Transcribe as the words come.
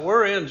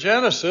We're in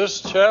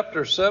Genesis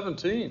chapter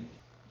 17.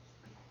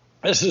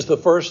 This is the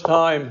first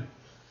time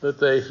that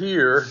they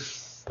hear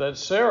that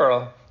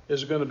Sarah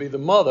is going to be the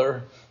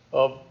mother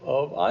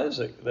of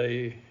Isaac.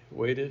 God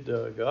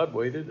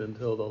waited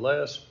until the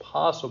last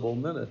possible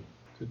minute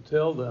to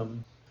tell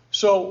them.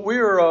 So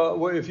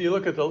if you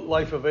look at the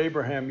life of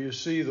Abraham, you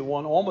see the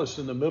one almost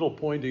in the middle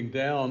pointing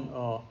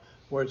down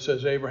where it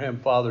says Abraham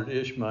fathered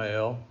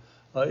Ishmael.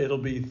 It'll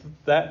be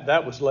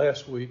that was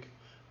last week.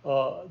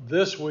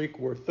 This week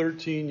we're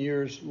 13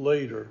 years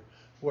later,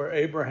 where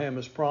Abraham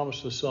is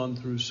promised a son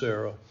through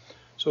Sarah.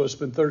 So it's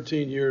been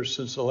 13 years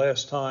since the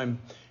last time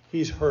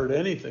he's heard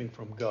anything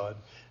from God.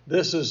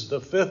 This is the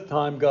fifth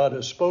time God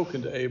has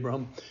spoken to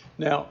Abraham.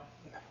 Now,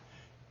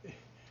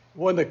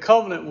 when the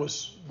covenant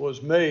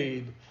was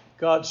made,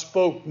 God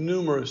spoke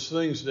numerous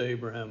things to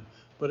Abraham.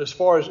 But as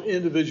far as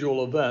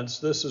individual events,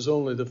 this is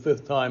only the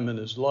fifth time in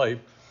his life.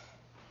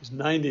 He's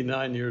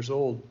 99 years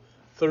old.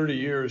 30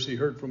 years he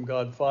heard from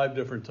God 5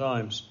 different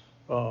times.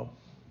 The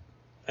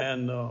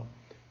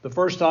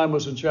first time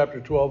was in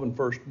chapter 12 and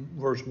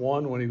verse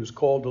 1 when he was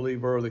called to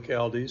leave Ur of the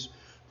Chaldees.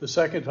 The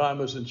second time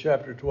was in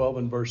chapter 12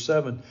 and verse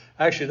 7.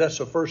 Actually, that's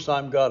the first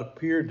time God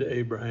appeared to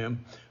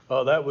Abraham.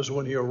 That was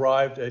when he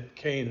arrived at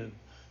Canaan.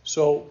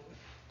 So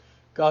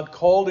God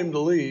called him to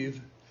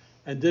leave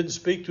and didn't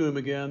speak to him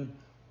again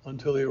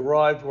until he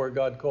arrived where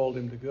God called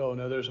him to go.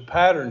 Now, there's a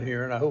pattern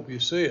here, and I hope you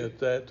see it,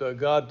 that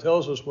God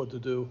tells us what to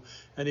do,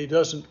 and he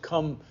doesn't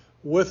come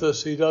with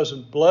us. He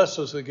doesn't bless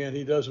us again.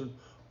 He doesn't,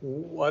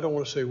 I don't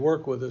want to say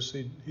work with us.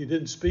 He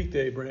didn't speak to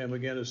Abraham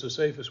again, is the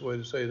safest way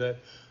to say that,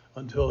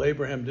 until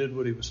Abraham did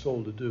what he was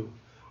told to do.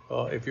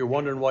 If you're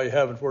wondering why you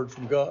haven't heard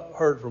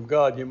from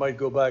God, you might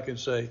go back and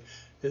say,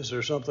 is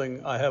there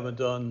something I haven't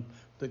done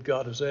that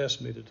God has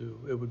asked me to do?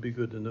 It would be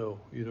good to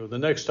know. The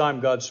next time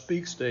God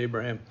speaks to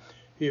Abraham,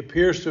 he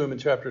appears to him in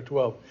chapter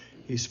 12.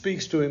 He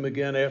speaks to him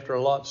again after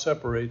Lot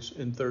separates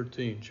in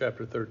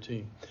chapter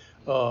 13.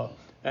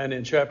 And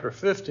in chapter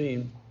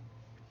 15,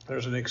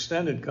 there's an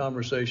extended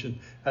conversation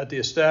at the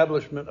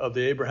establishment of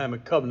the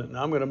Abrahamic covenant.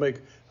 Now I'm going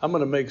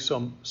to make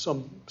some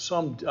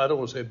I don't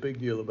want to say a big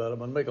deal about it. I'm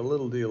going to make a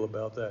little deal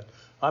about that.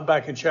 I'm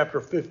back in chapter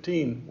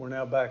 15.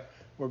 We're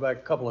back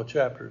a couple of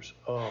chapters.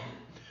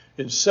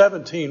 In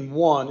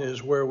 17:1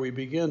 is where we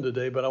begin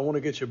today, but I want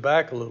to get you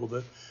back a little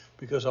bit,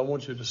 because I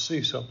want you to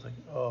see something.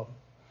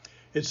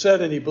 It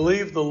said, and he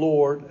believed the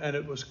Lord, and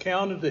it was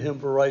counted to him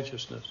for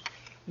righteousness.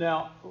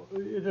 Now,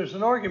 there's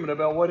an argument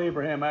about what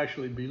Abraham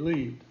actually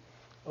believed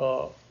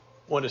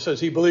when it says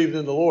he believed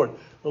in the Lord.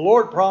 The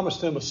Lord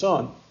promised him a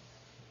son.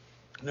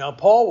 Now,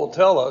 Paul will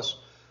tell us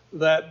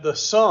that the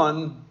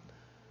son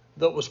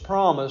that was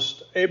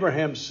promised,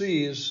 Abraham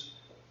sees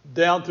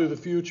down through the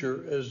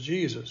future as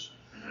Jesus.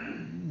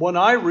 When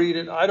I read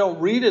it, I don't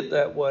read it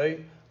that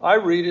way. I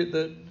read it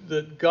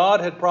that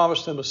God had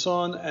promised him a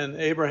son, and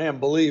Abraham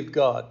believed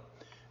God,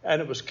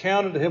 and it was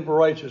counted to him for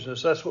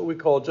righteousness. That's what we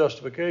call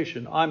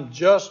justification. I'm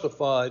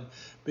justified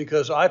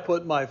because I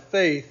put my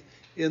faith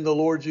in the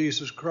Lord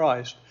Jesus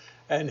Christ,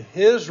 and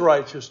his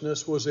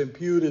righteousness was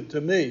imputed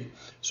to me.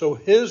 So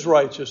his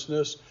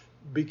righteousness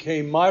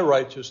became my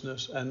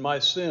righteousness, and my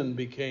sin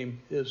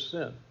became his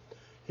sin.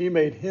 He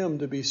made him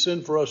to be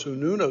sin for us who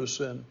knew no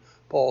sin,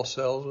 Paul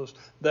tells us,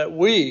 that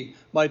we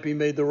might be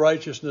made the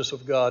righteousness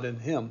of God in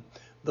him.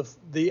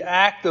 The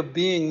act of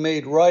being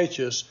made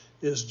righteous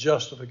is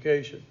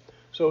justification.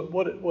 So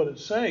what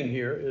it's saying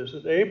here is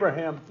that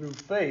Abraham, through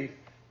faith,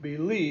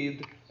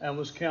 believed and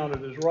was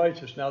counted as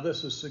righteous. Now,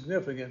 this is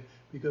significant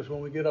because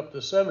when we get up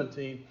to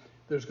 17,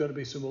 there's going to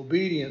be some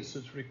obedience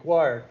that's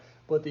required.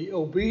 But the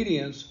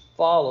obedience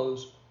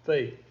follows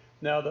faith.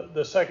 Now,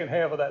 the second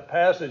half of that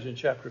passage in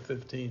chapter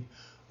 15.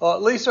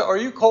 Lisa, are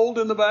you cold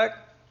in the back?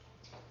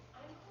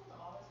 I'm cold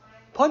all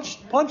the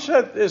time. Punch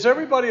that. Is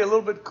everybody a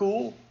little bit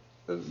cool?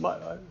 I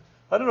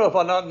don't know if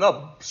I not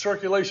enough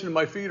circulation in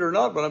my feet or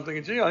not, but I'm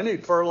thinking, gee, I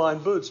need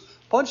fur-lined boots.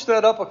 Punch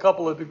that up a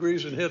couple of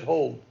degrees and hit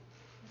hold.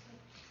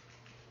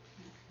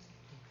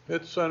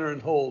 Hit center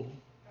and hold.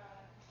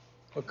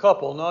 A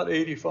couple, not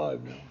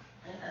 85 now.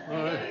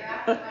 All right.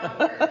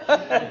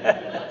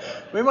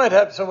 We might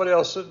have somebody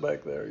else sit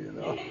back there,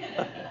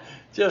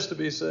 just to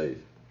be safe.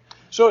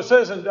 So it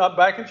says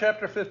back in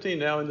chapter 15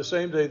 now, in the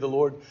same day the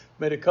Lord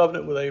made a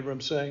covenant with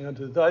Abram, saying,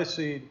 unto thy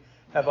seed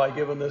have I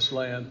given this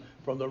land,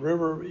 from the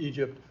river of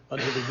Egypt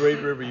unto the great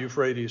river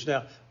Euphrates.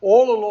 Now,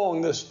 all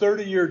along this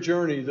 30-year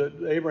journey that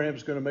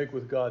Abraham's going to make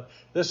with God,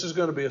 this is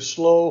going to be a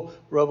slow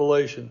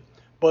revelation.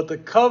 But the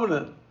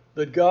covenant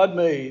that God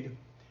made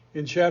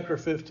in chapter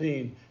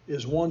 15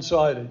 is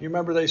one-sided. You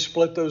remember they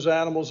split those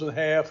animals in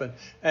half,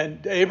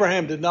 and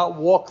Abraham did not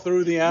walk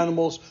through the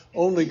animals,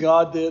 only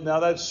God did. Now,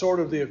 that's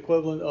sort of the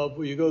equivalent of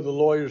when you go to the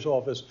lawyer's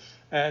office,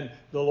 and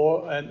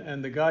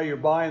the guy you're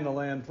buying the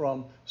land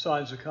from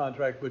signs the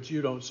contract, but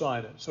you don't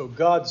sign it. So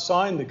God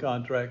signed the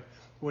contract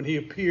when he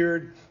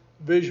appeared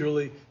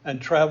visually and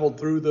traveled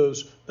through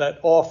that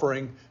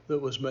offering that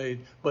was made,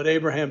 but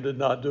Abraham did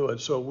not do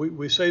it. So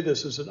we say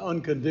this is an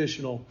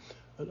unconditional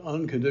an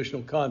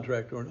unconditional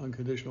contract or an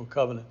unconditional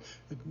covenant.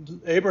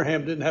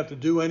 Abraham didn't have to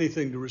do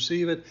anything to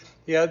receive it.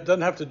 He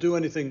doesn't have to do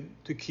anything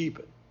to keep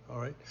it. All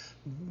right.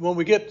 When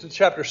we get to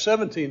chapter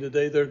 17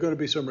 today, there are going to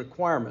be some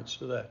requirements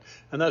to that.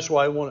 And that's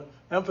why I want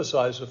to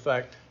emphasize the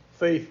fact,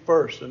 faith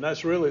first. And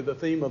that's really the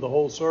theme of the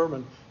whole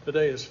sermon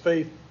today, is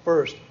faith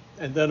first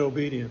and then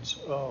obedience.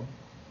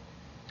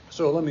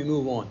 So let me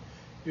move on.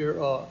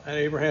 Here, and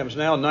Abraham's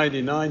now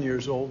 99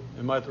 years old.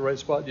 Am I at the right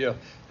spot? Yeah.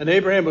 And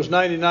Abraham was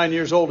 99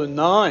 years old and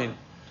 9.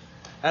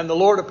 And the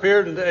Lord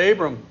appeared unto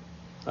Abram.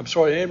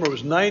 Abram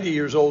was 90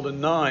 years old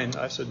and 9.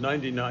 I said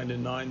 99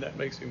 and 9. That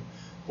makes him,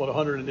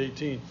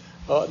 118?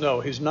 No,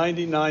 he's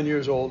 99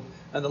 years old.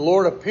 And the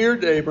Lord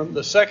appeared to Abram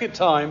the second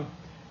time.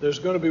 There's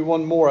going to be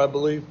one more, I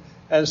believe.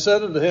 And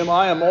said unto him,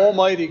 I am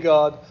Almighty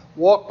God.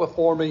 Walk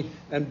before me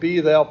and be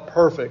thou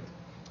perfect.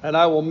 And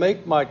I will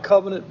make my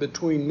covenant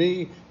between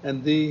me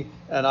and thee,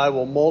 and I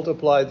will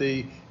multiply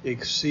thee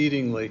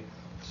exceedingly.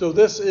 So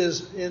this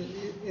is,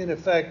 in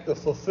effect, the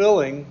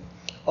fulfilling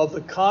of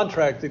the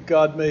contract that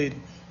God made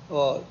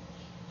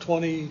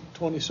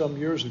 20-some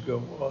years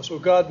ago. So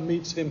God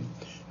meets him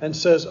and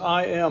says,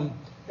 I am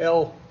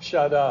El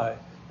Shaddai.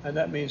 And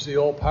that means the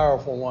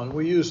all-powerful one.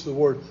 We use the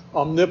word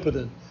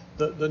omnipotent.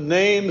 The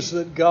names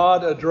that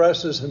God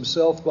addresses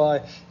himself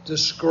by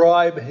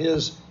describe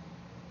his,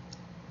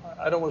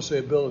 I don't want to say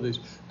abilities,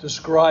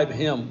 describe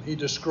him. He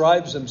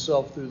describes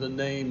himself through the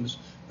names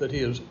that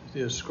he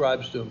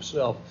ascribes to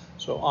himself.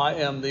 So I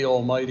am the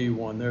Almighty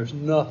One. There's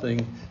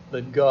nothing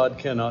that God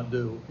cannot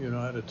do. You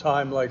know, at a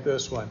time like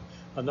this when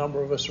a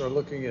number of us are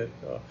looking at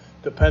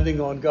depending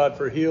on God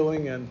for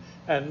healing and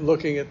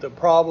looking at the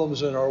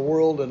problems in our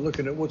world and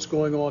looking at what's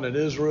going on in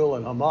Israel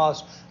and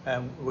Hamas.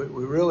 And we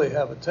really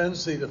have a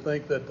tendency to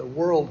think that the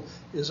world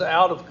is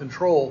out of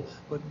control,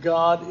 but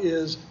God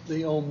is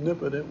the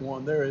omnipotent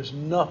one. There is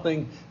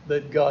nothing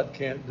that God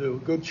can't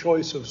do. Good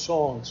choice of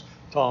songs,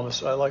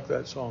 Thomas. I like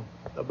that song.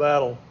 The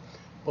battle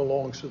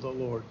belongs to the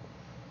Lord.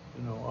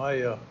 You know,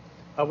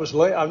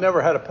 I've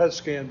never had a PET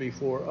scan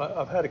before.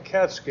 I've had a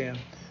CAT scan.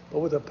 But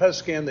with a PET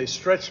scan, they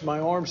stretched my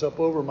arms up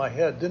over my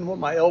head. Didn't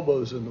want my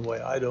elbows in the way.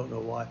 I don't know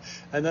why.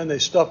 And then they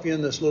stuff you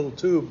in this little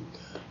tube.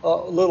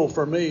 Little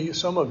for me.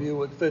 Some of you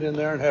would fit in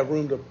there and have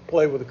room to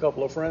play with a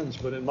couple of friends.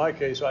 But in my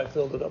case, I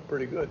filled it up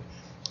pretty good.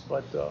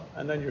 But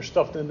and then you're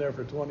stuffed in there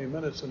for 20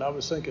 minutes. And I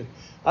was thinking,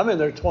 I'm in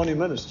there 20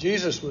 minutes.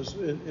 Jesus was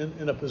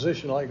in a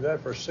position like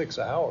that for 6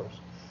 hours.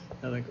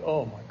 And I think,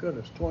 oh my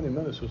goodness, 20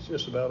 minutes was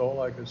just about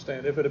all I could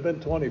stand. If it had been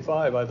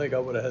 25, I think I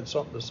would have had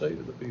something to say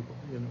to the people,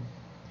 you know.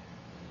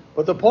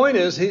 But the point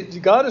is,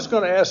 God is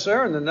going to ask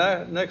Sarah in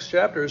the next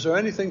chapter, is there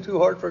anything too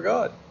hard for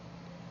God?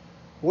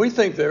 We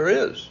think there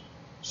is.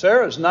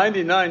 Sarah's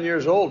 99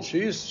 years old.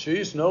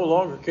 She's no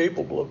longer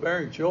capable of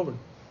bearing children.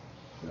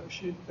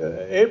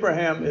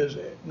 Abraham is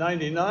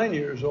 99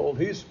 years old.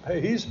 He's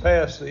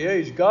past the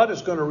age. God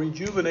is going to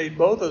rejuvenate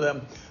both of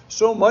them,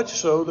 so much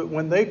so that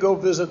when they go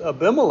visit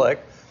Abimelech,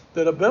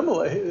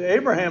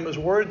 Abraham is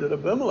worried that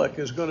Abimelech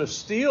is going to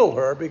steal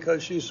her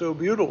because she's so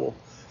beautiful.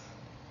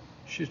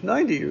 She's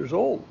 90 years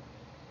old.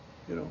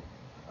 You know,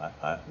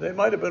 they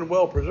might have been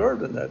well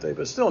preserved in that day,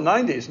 but still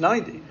 90 is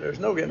 90. There's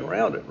no getting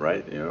around it,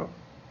 right? You know.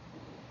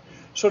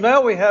 So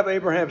now we have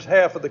Abraham's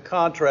half of the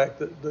contract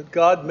that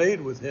God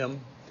made with him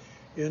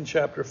in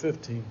chapter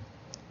 15.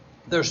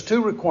 There's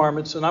two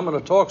requirements, and I'm going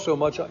to talk so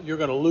much you're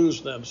going to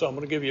lose them, so I'm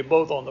going to give you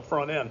both on the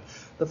front end.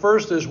 The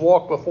first is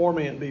walk before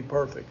me and be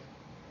perfect.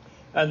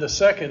 And the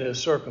second is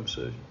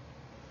circumcision.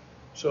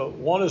 So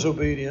one is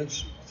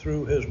obedience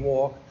through his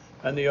walk,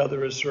 and the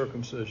other is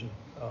circumcision.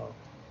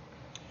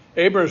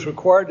 Abraham is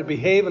required to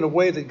behave in a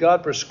way that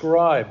God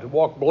prescribed, to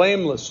walk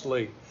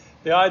blamelessly.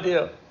 The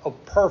idea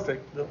of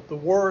perfect,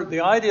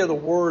 the idea of the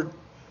word,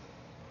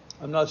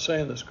 I'm not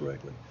saying this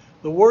correctly.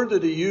 The word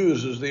that he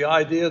uses, the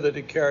idea that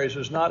it carries,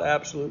 is not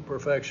absolute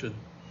perfection.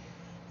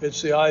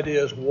 It's the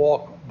idea is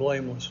walk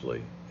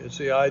blamelessly. It's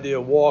the idea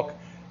of walk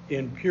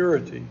in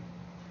purity.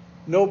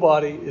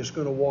 Nobody is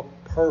going to walk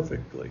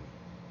perfectly.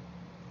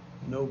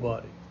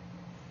 Nobody.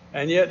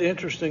 And yet,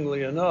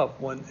 interestingly enough,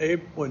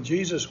 when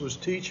Jesus was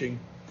teaching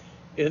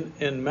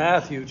in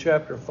Matthew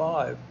chapter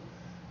 5,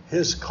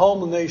 his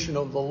culmination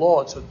of the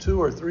law, it's a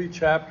 2 or 3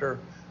 chapter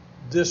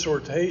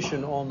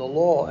dissertation on the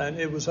law, and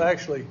it was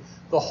actually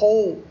the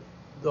whole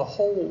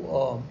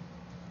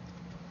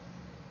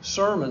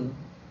sermon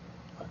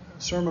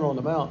on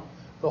the Mount.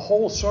 The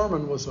whole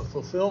sermon was a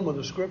fulfillment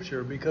of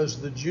Scripture,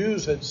 because the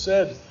Jews had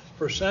said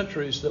for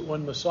centuries that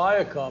when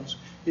Messiah comes,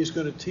 he's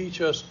going to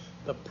teach us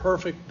the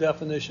perfect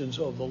definitions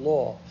of the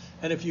law.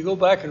 And if you go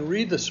back and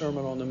read the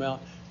Sermon on the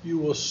Mount, you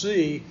will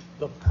see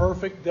the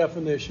perfect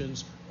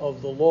definitions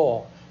of the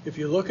law. If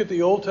you look at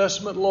the Old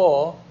Testament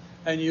law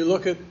and you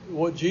look at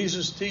what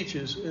Jesus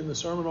teaches in the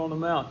Sermon on the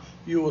Mount,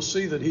 you will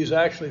see that he's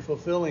actually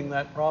fulfilling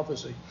that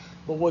prophecy.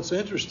 But what's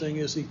interesting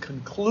is he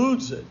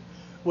concludes it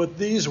with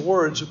these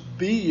words,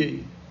 be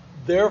ye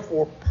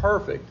therefore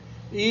perfect,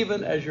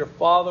 even as your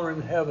Father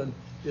in heaven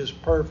is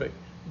perfect.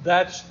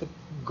 That's the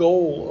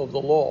goal of the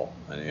law.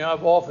 And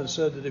I've often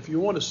said that if you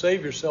want to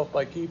save yourself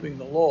by keeping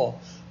the law,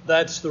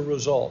 That's the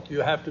result.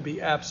 You have to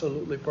be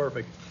absolutely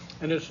perfect.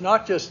 And it's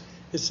not just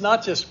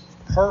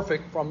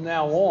perfect from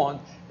now on.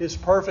 It's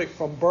perfect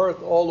from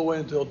birth all the way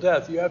until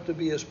death. You have to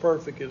be as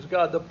perfect as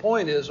God. The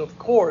point is, of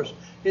course,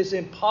 it's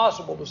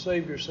impossible to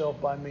save yourself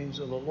by means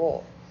of the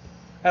law.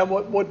 And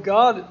what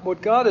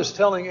God is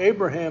telling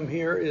Abraham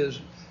here is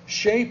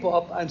shape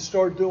up and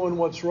start doing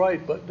what's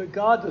right. But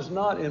God does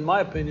not, in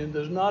my opinion,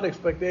 does not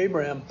expect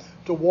Abraham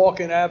to walk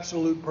in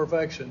absolute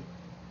perfection.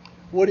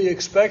 What he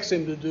expects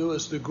him to do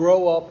is to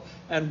grow up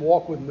and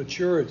walk with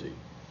maturity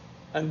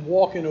and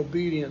walk in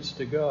obedience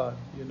to God.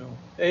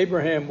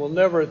 Abraham will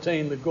never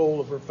attain the goal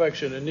of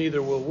perfection, and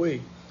neither will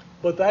we.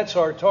 But that's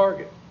our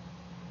target.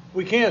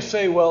 We can't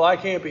say, well, I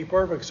can't be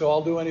perfect, so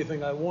I'll do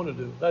anything I want to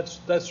do. That's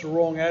the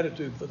wrong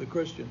attitude for the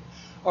Christian.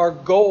 Our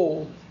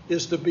goal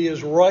is to be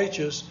as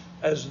righteous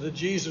as the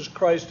Jesus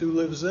Christ who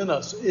lives in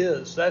us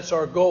is. That's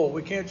our goal.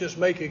 We can't just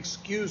make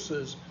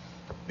excuses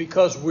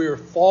because we're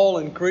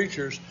fallen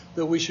creatures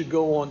that we should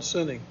go on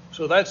sinning.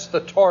 So that's the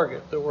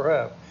target that we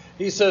have.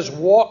 He says,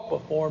 walk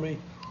before me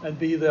and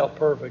be thou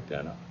perfect.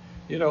 And,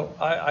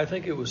 I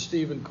think it was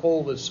Stephen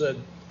Cole that said,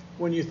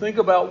 when you think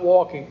about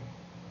walking,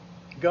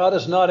 God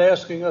is not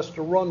asking us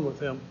to run with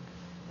him.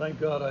 Thank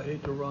God I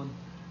hate to run.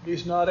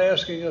 He's not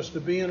asking us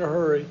to be in a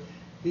hurry.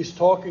 He's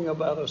talking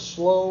about a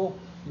slow,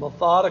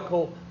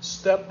 methodical,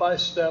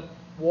 step-by-step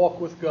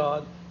walk with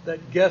God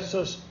that gets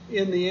us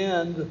in the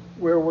end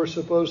where we're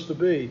supposed to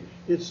be.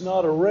 It's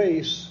not a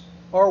race.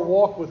 Our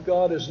walk with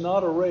God is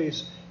not a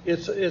race.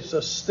 It's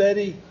a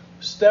steady,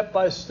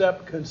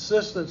 step-by-step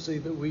consistency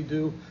that we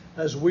do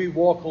as we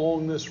walk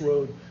along this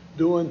road,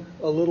 doing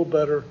a little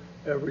better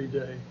every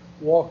day,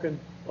 walking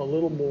a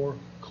little more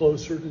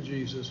closer to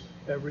Jesus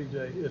every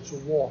day. It's a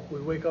walk.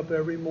 We wake up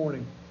every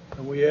morning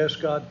and we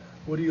ask God,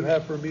 what do you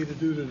have for me to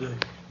do today?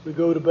 We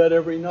go to bed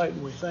every night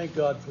and we thank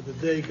God for the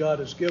day God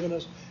has given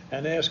us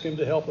and ask him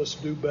to help us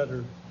do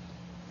better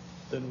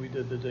than we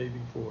did the day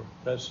before.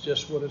 That's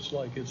just what it's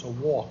like. It's a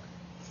walk.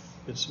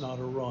 It's not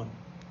a run.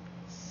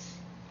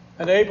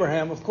 And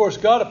Abraham, of course,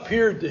 God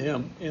appeared to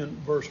him in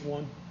verse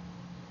 1.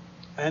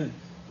 And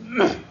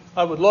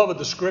I would love a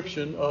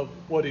description of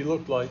what he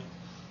looked like.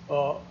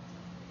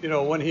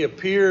 When he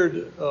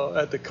appeared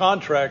at the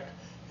contract,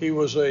 he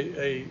was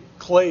a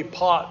clay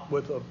pot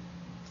with a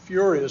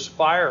furious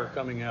fire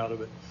coming out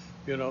of it.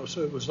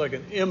 So it was like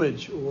an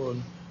image or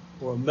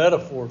a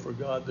metaphor for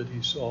God that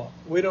he saw.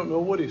 We don't know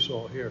what he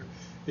saw here.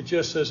 It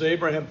just says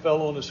Abraham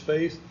fell on his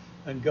face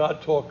and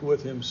God talked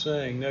with him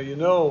saying,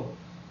 now,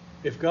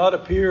 if God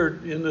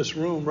appeared in this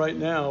room right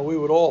now, we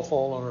would all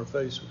fall on our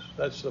faces.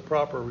 That's the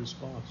proper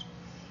response.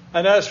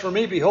 And as for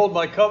me, behold,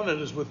 my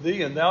covenant is with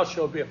thee, and thou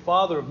shalt be a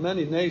father of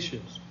many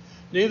nations.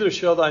 Neither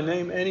shall thy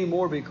name any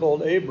more be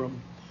called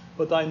Abram,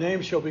 but thy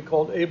name shall be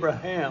called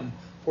Abraham,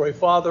 for a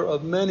father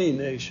of many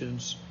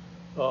nations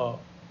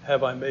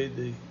have I made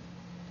thee.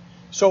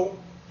 So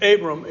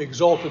Abram,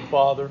 exalted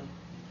father,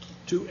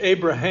 to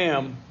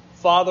Abraham,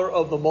 father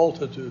of the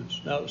multitudes.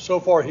 Now, so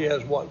far he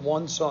has what?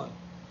 One son.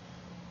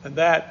 And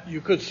that,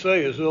 you could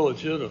say, is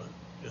illegitimate.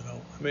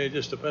 It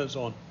just depends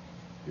on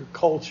your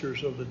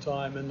cultures of the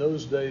time. In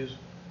those days,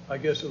 I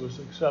guess it was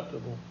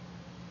acceptable.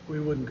 We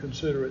wouldn't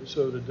consider it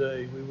so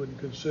today. We wouldn't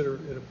consider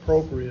it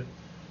appropriate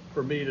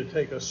for me to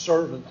take a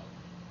servant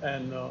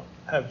and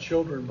have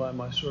children by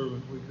my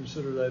servant. We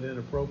consider that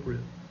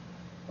inappropriate.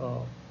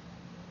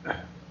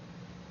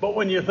 But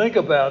when you think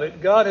about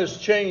it, God has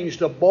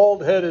changed a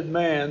bald-headed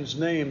man's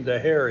name to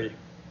Harry.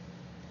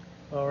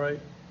 All right?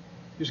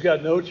 He's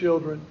got no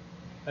children,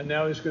 and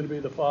now he's going to be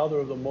the father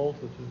of the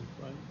multitude,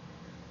 right?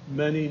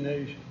 Many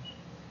nations.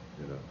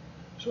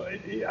 So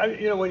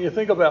when you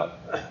think about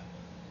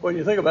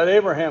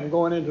Abraham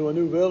going into a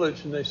new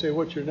village and they say,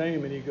 "What's your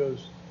name?" and he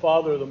goes,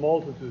 "Father of the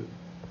multitude,"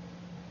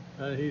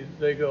 and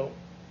they go,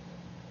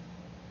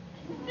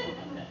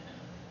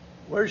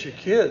 "Where's your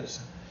kids?"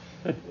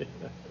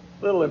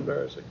 Little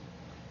embarrassing.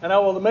 And I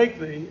will make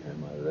thee,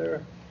 am I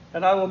there?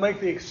 And I will make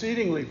thee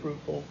exceedingly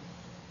fruitful.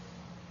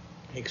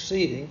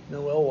 Exceeding,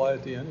 no L-Y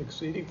at the end,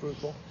 exceeding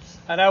fruitful.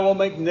 And I will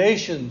make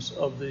nations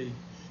of thee,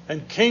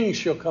 and kings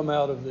shall come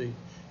out of thee.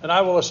 And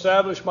I will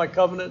establish my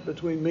covenant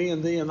between me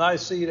and thee and thy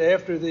seed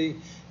after thee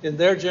in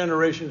their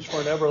generations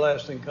for an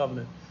everlasting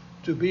covenant,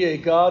 to be a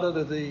God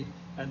unto thee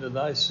and to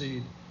thy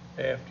seed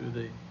after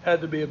thee.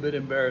 Had to be a bit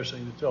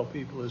embarrassing to tell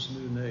people his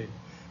new name.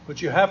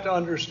 But you have to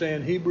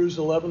understand Hebrews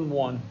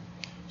 11:1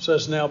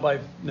 says,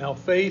 Now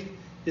faith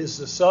is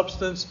the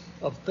substance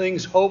of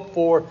things hoped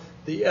for,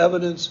 the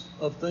evidence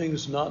of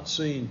things not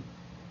seen.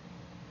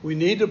 We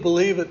need to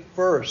believe it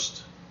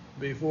first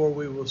before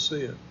we will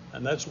see it.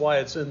 And that's why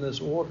it's in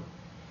this order.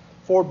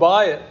 For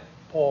by it,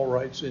 Paul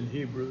writes in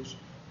Hebrews,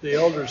 the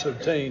elders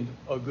obtained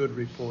a good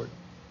report.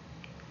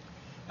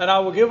 And I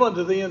will give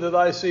unto thee and to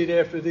thy seed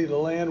after thee the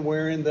land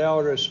wherein thou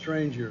art a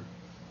stranger,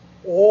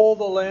 all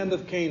the land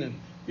of Canaan.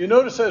 You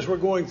notice as we're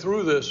going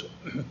through this,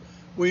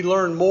 we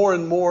learn more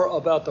and more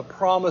about the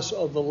promise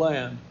of the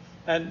land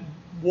and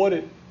what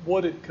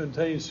it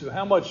contains to,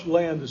 how much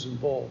land is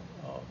involved.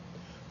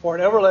 For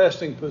an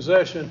everlasting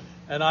possession,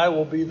 and I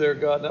will be their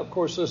God. Now, of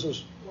course, this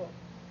is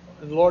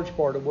in large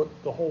part of what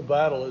the whole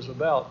battle is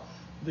about.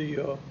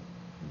 The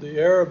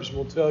Arabs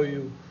will tell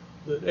you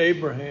that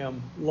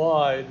Abraham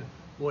lied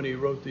when he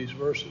wrote these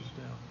verses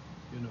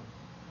down,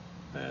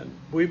 And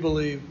we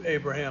believe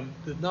Abraham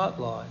did not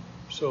lie.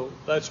 So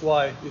that's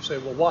why you say,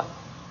 well,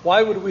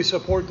 why would we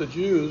support the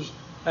Jews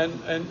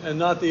and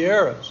not the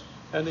Arabs?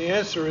 And the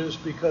answer is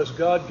because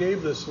God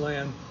gave this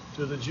land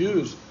to the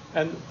Jews.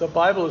 And the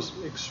Bible is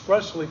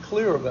expressly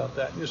clear about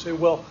that. And you say,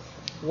 well,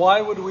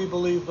 why would we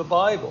believe the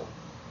Bible?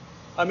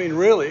 I mean,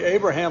 really,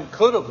 Abraham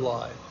could have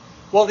lied.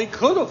 Well, he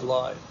could have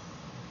lied.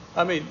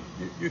 I mean,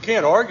 you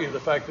can't argue the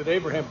fact that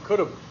Abraham could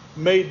have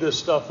made this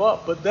stuff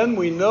up. But then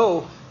we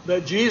know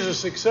that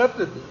Jesus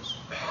accepted this.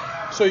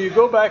 So you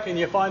go back and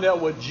you find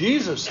out what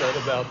Jesus said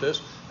about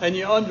this, and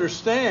you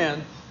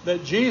understand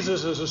that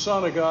Jesus is the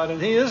Son of God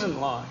and he isn't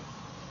lying.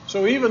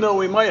 So even though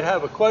we might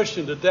have a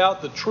question to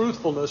doubt the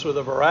truthfulness or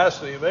the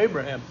veracity of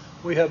Abraham,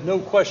 we have no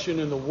question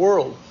in the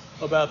world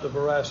about the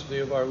veracity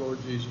of our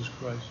Lord Jesus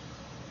Christ.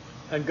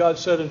 And God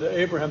said unto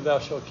Abraham, thou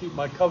shalt keep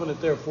my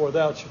covenant, therefore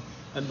thou shalt,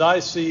 and thy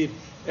seed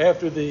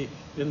after thee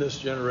in this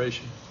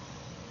generation.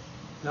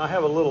 Now I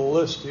have a little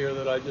list here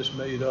that I just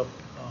made up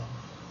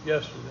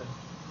yesterday.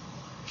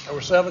 There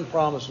were 7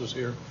 promises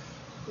here.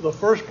 The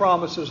first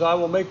promise is, I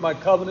will make my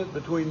covenant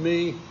between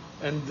me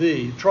and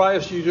thee. Try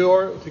as you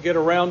do to get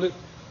around it.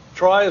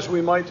 Try as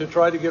we might to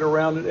try to get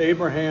around it.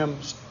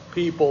 Abraham's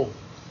people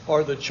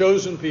are the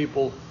chosen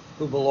people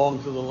who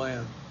belong to the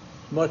land.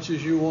 Much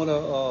as you want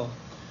to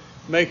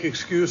make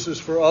excuses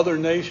for other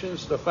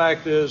nations, the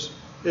fact is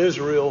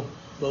Israel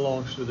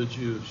belongs to the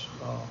Jews.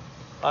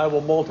 I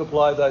will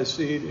multiply thy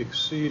seed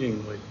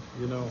exceedingly,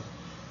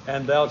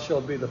 and thou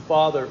shalt be the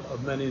father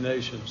of many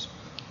nations.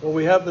 Well,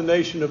 we have the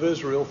nation of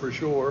Israel for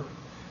sure.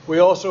 We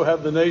also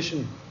have the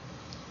nation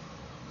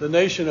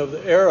of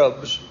the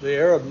Arabs, the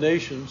Arab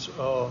nations,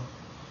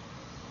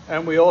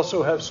 and we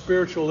also have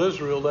spiritual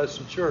Israel, that's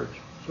the church.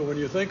 So when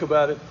you think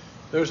about it,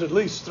 there's at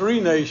least 3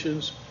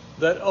 nations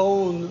that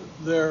own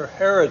their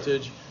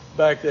heritage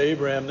back to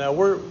Abraham. Now,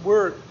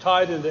 we're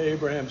tied into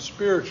Abraham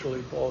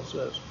spiritually, Paul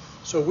says.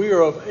 So we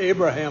are of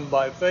Abraham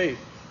by faith,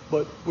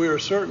 but we are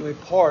certainly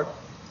part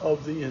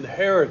of the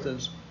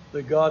inheritance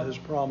that God has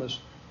promised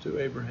to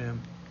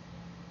Abraham.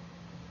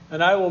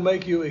 And I will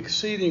make you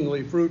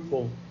exceedingly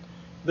fruitful.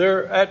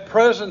 There at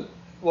present,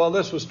 well,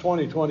 this was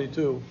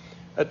 2022.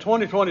 At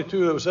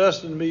 2022, there was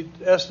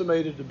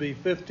estimated to be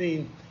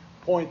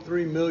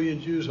 15.3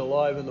 million Jews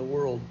alive in the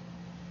world.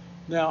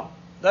 Now,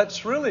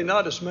 that's really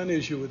not as many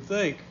as you would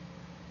think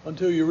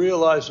until you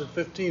realize that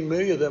 15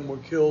 million of them were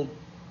killed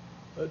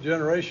a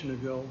generation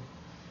ago.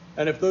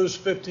 And if those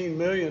 15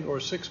 million or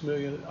 6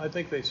 million, I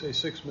think they say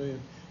 6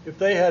 million, if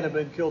they hadn't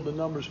been killed, the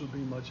numbers would be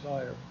much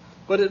higher.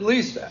 But at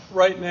least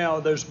right now,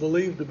 there's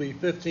believed to be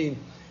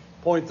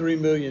 15.3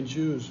 million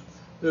Jews.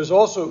 There's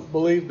also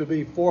believed to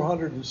be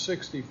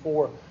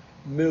 464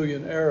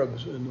 million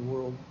Arabs in the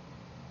world.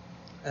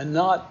 And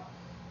not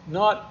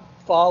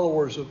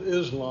followers of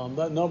Islam.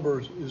 That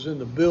number is in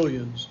the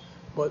billions.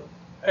 But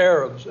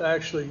Arabs,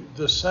 actually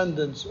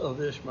descendants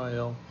of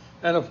Ishmael.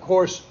 And of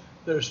course,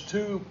 there's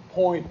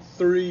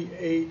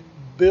 2.38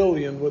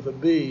 billion with a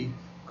B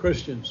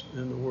Christians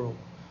in the world.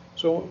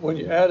 So when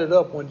you add it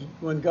up,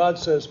 when God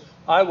says,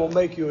 I will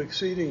make you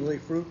exceedingly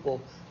fruitful,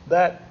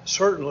 that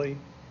certainly,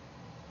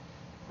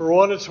 for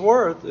what it's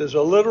worth, is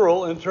a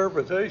literal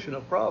interpretation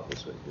of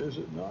prophecy, is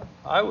it not?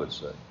 I would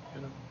say,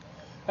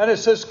 And it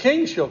says,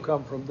 kings shall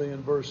come from thee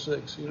in verse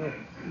 6.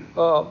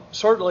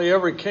 Certainly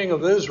every king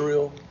of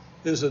Israel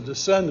is a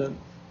descendant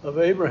of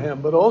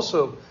Abraham, but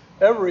also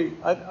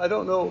I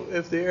don't know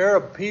if the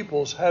Arab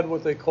peoples had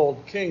what they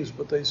called kings,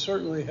 but they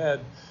certainly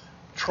had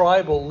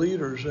tribal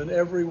leaders, and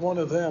every one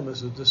of them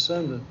is a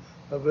descendant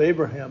of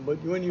Abraham.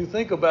 But when you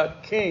think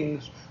about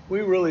kings,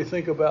 we really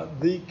think about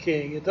the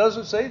king. It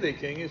doesn't say the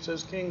king, it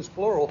says kings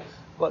plural,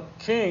 but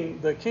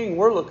the king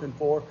we're looking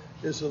for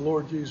is the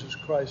Lord Jesus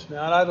Christ.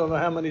 Now, and I don't know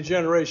how many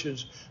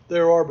generations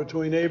there are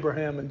between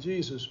Abraham and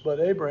Jesus, but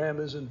Abraham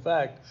is in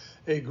fact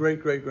a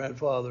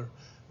great-great-grandfather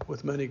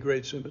with many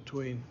greats in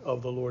between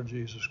of the Lord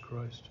Jesus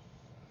Christ.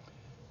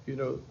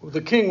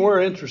 The king we're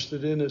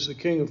interested in is the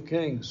King of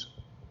Kings,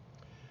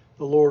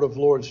 the Lord of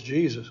Lords,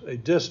 Jesus, a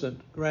distant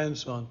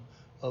grandson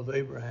of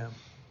Abraham.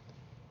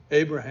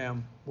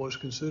 Abraham was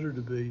considered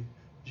to be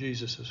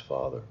Jesus'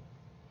 father.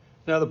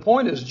 Now the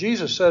point is,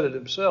 Jesus said it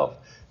himself.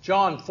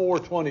 John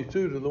 4:22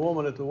 to the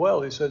woman at the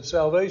well, he said,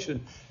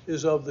 salvation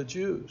is of the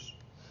Jews.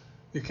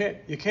 You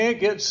can't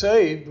get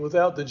saved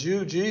without the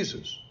Jew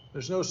Jesus.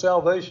 There's no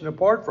salvation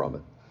apart from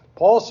it.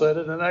 Paul said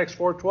it in Acts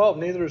 4:12,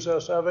 neither is there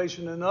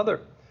salvation in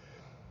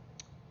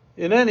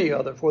any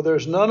other, for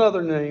there's none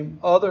other name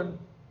other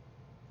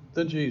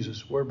than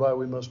Jesus, whereby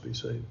we must be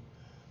saved.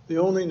 The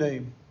only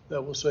name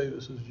that will save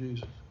us is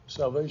Jesus.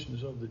 Salvation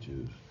is of the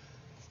Jews.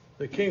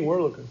 The king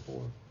we're looking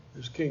for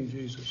is King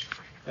Jesus.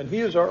 And he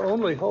is our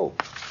only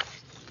hope.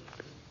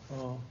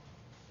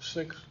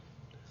 6,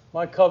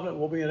 my covenant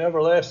will be an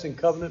everlasting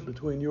covenant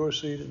between your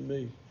seed and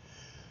me.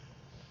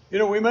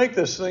 We make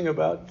this thing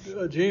about,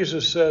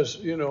 Jesus says,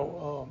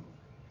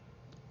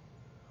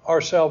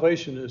 our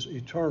salvation is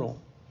eternal,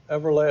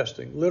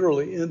 everlasting,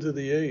 literally into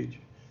the age.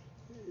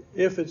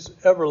 If it's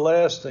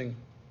everlasting,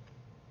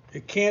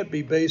 it can't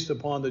be based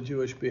upon the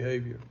Jewish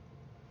behavior.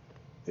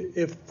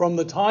 If from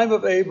the time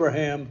of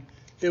Abraham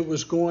it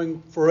was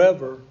going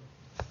forever,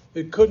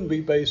 it couldn't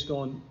be based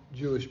on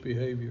Jewish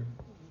behavior.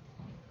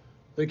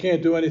 They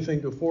can't do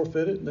anything to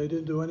forfeit it, and they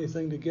didn't do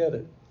anything to get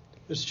it.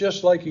 It's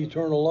just like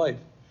eternal life.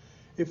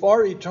 If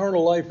our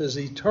eternal life is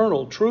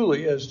eternal,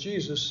 truly, as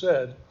Jesus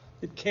said,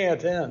 it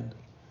can't end.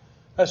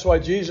 That's why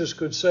Jesus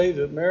could say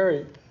to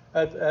Mary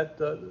at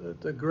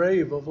the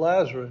grave of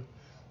Lazarus,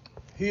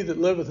 "He that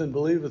liveth and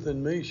believeth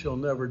in me shall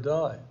never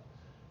die."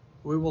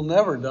 We will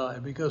never die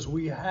because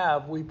we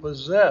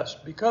possess,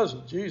 because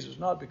of Jesus,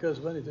 not because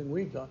of anything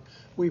we've done,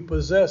 we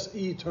possess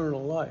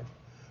eternal life.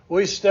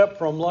 We step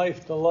from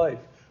life to life.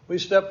 We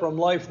step from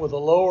life with a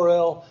lower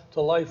L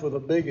to life with a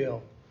big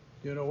L.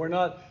 You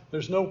know,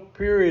 there's no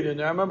period in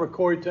there. I remember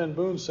Corrie ten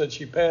Boom said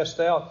she passed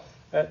out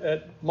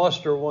at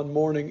muster one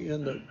morning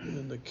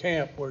in the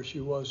camp where she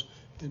was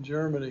in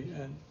Germany,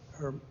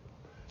 and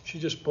she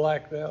just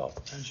blacked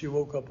out. And she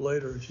woke up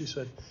later and she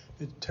said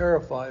it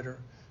terrified her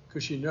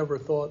because she never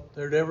thought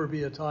there'd ever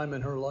be a time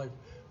in her life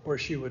where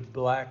she would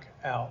black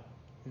out,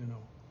 you know.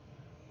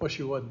 Well,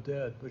 she wasn't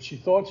dead, but she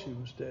thought she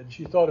was dead.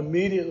 She thought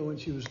immediately when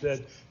she was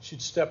dead,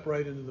 she'd step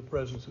right into the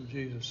presence of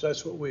Jesus.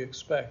 That's what we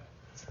expect.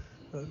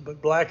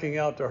 But blacking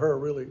out to her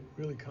really,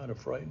 really kind of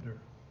frightened her.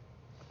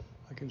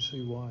 I can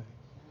see why.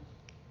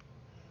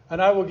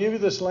 "And I will give you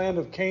this land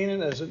of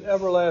Canaan as an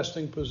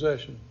everlasting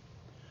possession."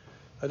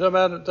 It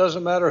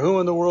doesn't matter who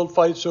in the world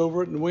fights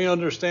over it, and we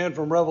understand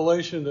from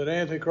Revelation that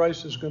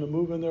Antichrist is going to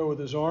move in there with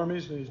his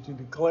armies, and he's to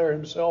declare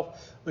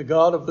himself the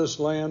God of this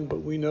land,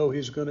 but we know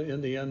he's going to,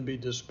 in the end, be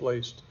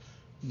displaced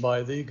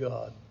by the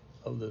God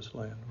of this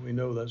land. We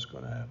know that's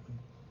going to happen.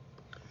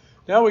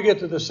 Now we get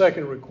to the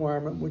second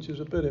requirement, which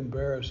is a bit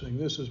embarrassing.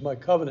 "This is my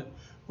covenant,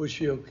 which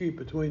shall keep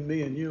between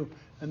me and you,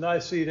 and thy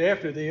seed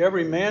after thee.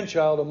 Every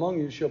man-child among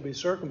you shall be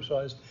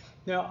circumcised."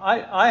 Now,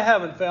 I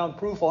haven't found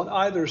proof on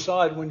either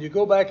side. When you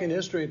go back in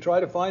history and try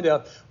to find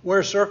out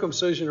where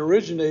circumcision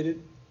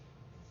originated,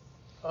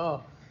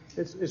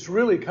 it's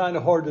really kind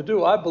of hard to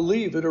do. I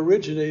believe it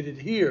originated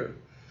here.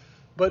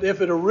 But if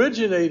it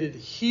originated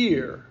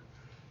here,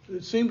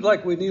 it seems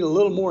like we need a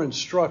little more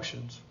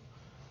instructions.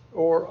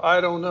 Or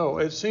I don't know.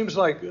 It seems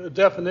like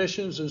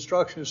definitions,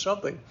 instructions,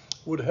 something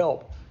would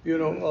help. You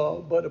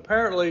know, but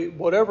apparently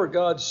whatever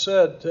God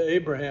said to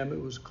Abraham, it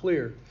was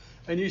clear.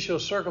 "And ye shall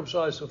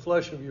circumcise the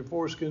flesh of your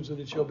foreskins, and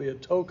it shall be a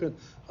token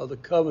of the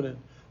covenant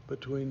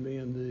between me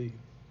and thee."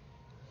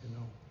 You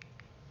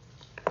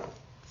know.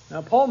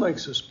 Now Paul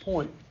makes this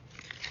point.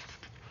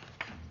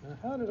 Now,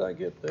 how did I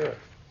get there?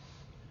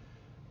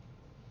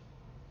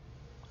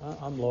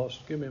 I'm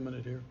lost. Give me a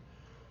minute here.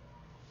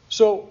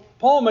 So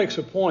Paul makes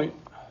a point.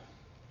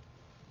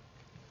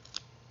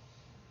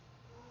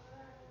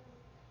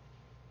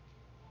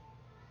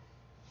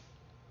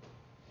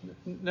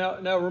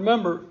 Now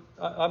remember,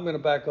 I'm going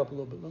to back up a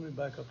little bit. Let me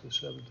back up to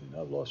 17.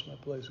 I've lost my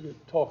place. I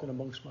get talking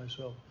amongst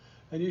myself.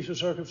 "And you shall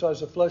circumcise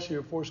the flesh of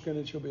your foreskin,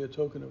 and it shall be a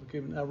token of a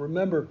covenant." Now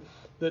remember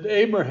that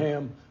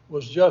Abraham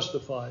was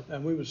justified,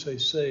 and we would say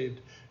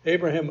saved.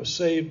 Abraham was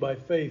saved by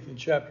faith in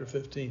chapter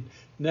 15.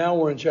 Now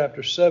we're in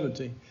chapter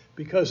 17.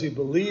 Because he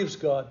believes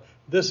God,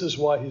 this is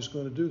why he's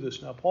going to do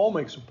this. Now Paul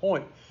makes a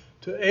point.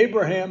 "To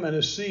Abraham and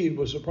his seed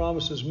was the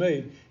promises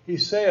made. He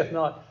saith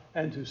not,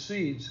 and to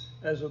seeds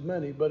as of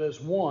many, but as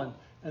one,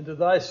 and to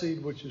thy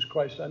seed, which is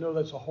Christ." I know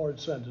that's a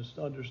hard sentence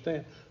to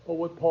understand, but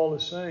what Paul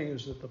is saying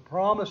is that the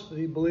promise that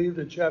he believed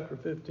in chapter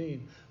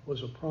 15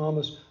 was a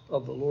promise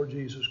of the Lord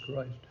Jesus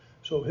Christ.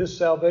 So his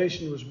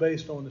salvation was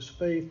based on his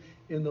faith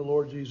in the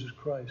Lord Jesus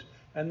Christ.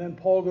 And then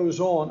Paul goes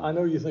on. I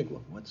know you think,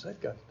 well, what's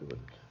that got to do with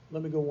it?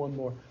 Let me go one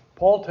more.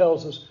 Paul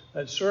tells us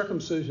that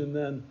circumcision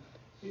then,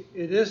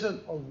 it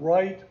isn't a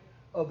rite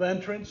of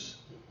entrance.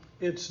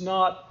 It's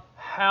not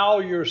how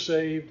you're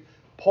saved.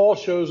 Paul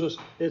shows us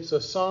it's a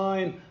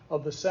sign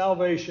of the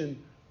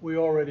salvation we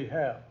already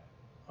have.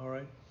 All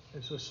right?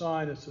 It's a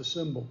sign, it's a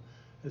symbol,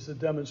 it's a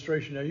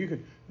demonstration. Now,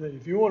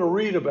 if you want to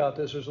read about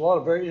this, there's a lot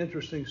of very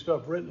interesting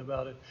stuff written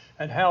about it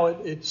and how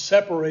it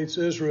separates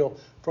Israel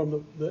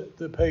from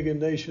the pagan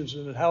nations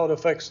and how it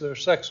affects their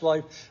sex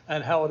life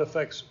and how it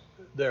affects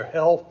their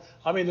health.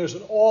 I mean, there's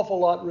an awful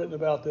lot written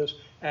about this,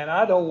 and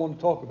I don't want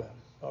to talk about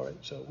it. All right?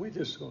 So we're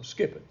just going to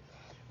skip it.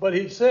 But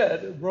he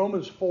said,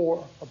 Romans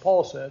 4,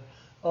 Paul said,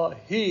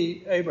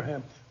 he,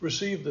 Abraham,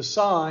 received the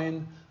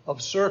sign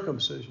of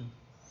circumcision,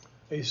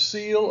 a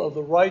seal of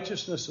the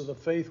righteousness of the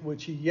faith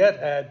which he yet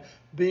had,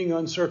 being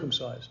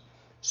uncircumcised.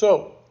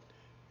 So,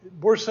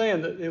 we're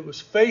saying that it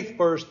was faith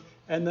first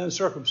and then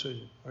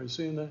circumcision. Are you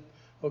seeing that?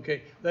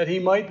 Okay. That he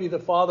might be the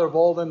father of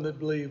all them that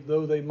believe,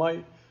 though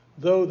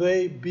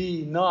they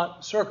be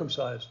not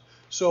circumcised.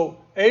 So,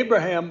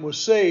 Abraham was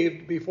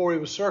saved before he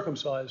was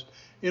circumcised,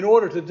 in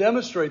order to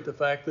demonstrate the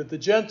fact that the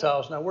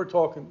Gentiles, now we're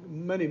talking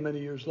many,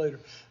 many years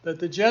later, that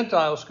the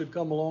Gentiles could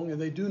come along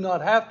and they do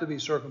not have to be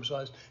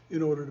circumcised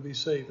in order to be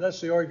saved. That's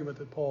the argument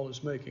that Paul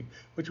is making,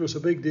 which was a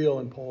big deal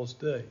in Paul's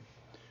day.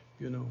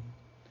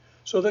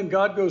 So then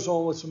God goes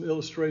on with some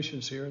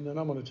illustrations here, and then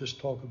I'm going to just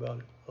talk about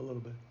it a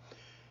little bit.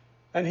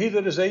 And he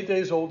that is 8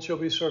 days old shall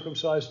be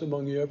circumcised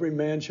among you, every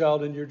man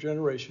child in your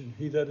generation.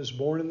 He that is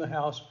born in the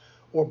house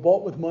or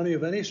bought with money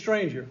of any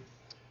stranger,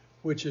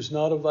 which is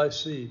not of thy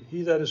seed.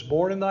 He that is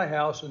born in thy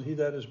house and he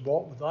that is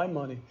bought with thy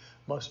money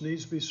must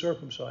needs be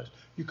circumcised.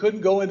 You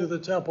couldn't go into the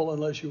temple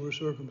unless you were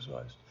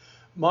circumcised.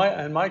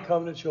 My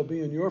covenant shall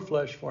be in your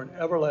flesh for an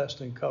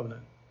everlasting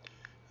covenant.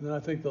 And then I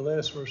think the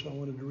last verse I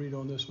wanted to read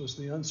on this was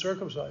the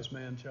uncircumcised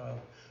man-child,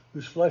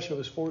 whose flesh of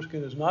his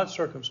foreskin is not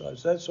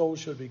circumcised. That soul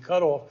should be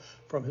cut off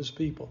from his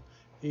people.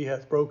 He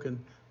hath broken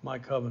my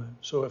covenant.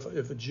 So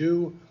if a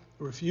Jew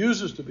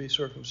refuses to be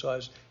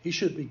circumcised, he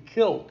should be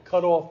killed.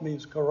 Cut off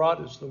means karat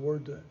is the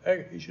word.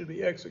 He should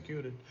be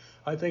executed.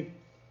 I think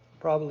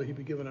probably he'd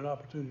be given an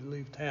opportunity to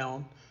leave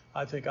town.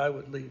 I think I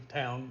would leave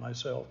town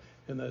myself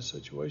in that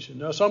situation.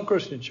 Now, some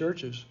Christian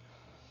churches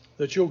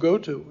that you'll go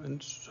to,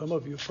 and some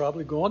of you have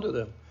probably gone to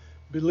them,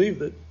 believe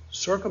that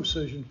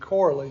circumcision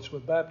correlates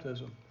with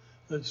baptism.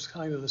 That's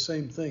kind of the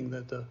same thing,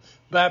 that the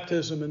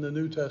baptism in the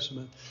New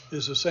Testament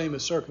is the same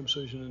as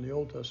circumcision in the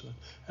Old Testament.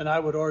 And I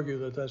would argue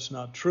that that's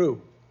not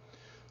true.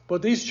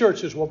 But these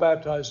churches will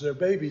baptize their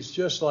babies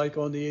just like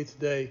on the 8th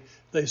day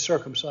they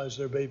circumcised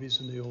their babies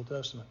in the Old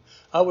Testament.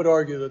 I would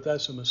argue that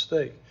that's a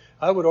mistake.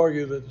 I would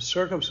argue that the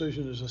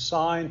circumcision is a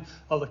sign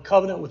of the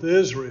covenant with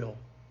Israel.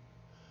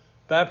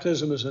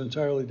 Baptism is an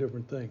entirely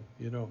different thing,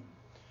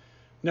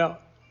 Now,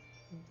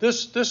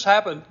 this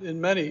happened in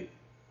many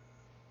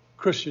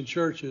Christian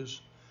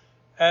churches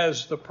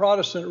as the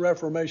Protestant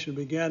Reformation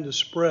began to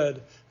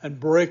spread and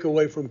break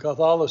away from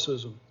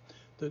Catholicism.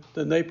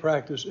 Then they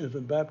practiced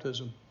infant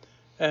baptism.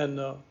 And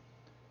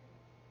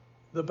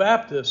the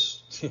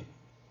Baptists,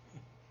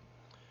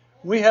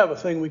 we have a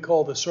thing we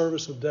call the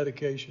service of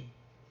dedication.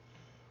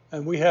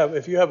 And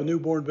if you have a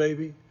newborn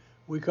baby,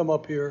 we come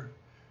up here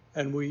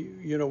and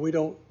we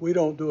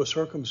don't do a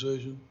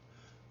circumcision,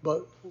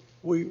 but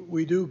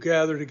we do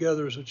gather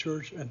together as a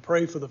church and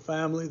pray for the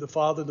family, the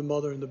father, the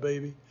mother, and the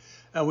baby.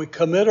 And we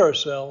commit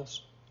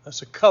ourselves.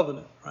 That's a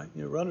covenant, right?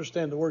 You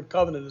understand the word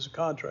covenant is a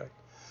contract.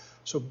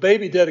 So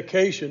baby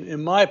dedication,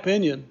 in my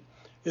opinion,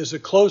 is the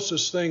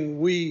closest thing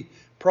we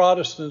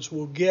Protestants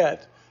will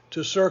get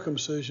to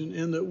circumcision,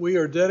 in that we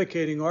are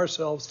dedicating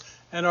ourselves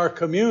and our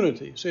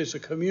community. See, it's a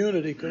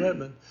community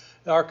commitment.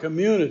 Our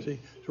community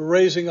to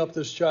raising up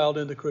this child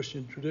in the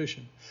Christian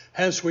tradition.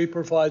 Hence, we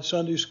provide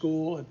Sunday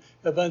school and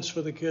events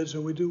for the kids,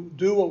 and we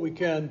do what we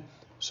can.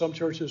 Some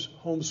churches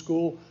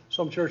homeschool.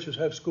 Some churches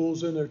have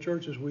schools in their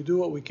churches. We do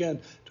what we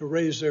can to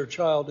raise their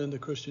child in the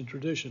Christian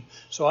tradition.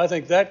 So I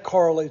think that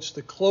correlates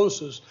the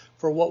closest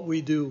for what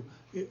we do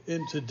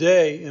in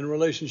today in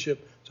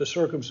relationship to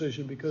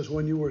circumcision, because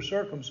when you were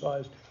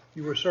circumcised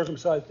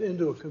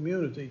into a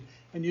community,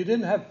 and you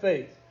didn't have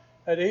faith.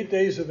 At 8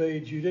 days of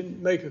age, you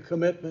didn't make a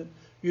commitment.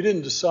 You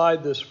didn't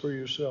decide this for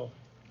yourself.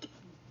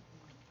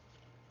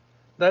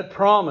 That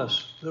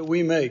promise that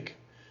we make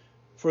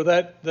for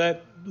that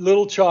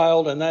little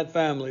child and that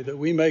family that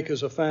we make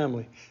as a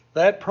family,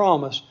 that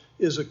promise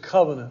is a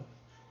covenant.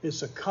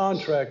 It's a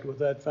contract with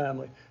that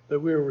family that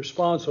we are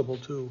responsible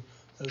to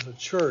as a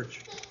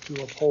church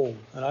to uphold.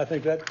 And I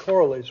think that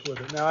correlates with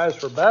it. Now, as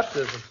for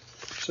baptism,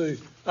 see,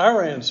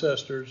 our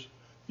ancestors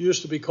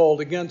used to be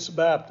called against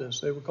Baptists.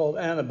 They were called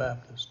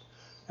Anabaptists.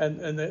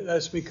 And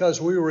that's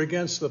because we were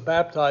against the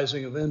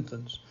baptizing of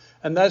infants.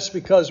 And that's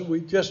because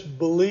we just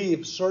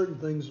believe certain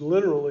things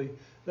literally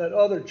that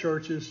other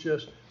churches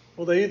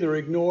they either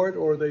ignore it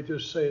or they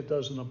just say it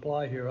doesn't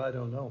apply here. I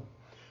don't know.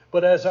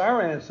 But as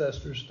our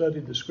ancestors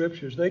studied the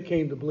scriptures, they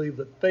came to believe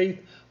that faith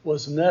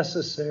was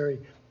necessary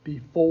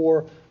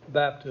before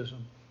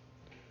baptism.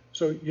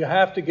 So you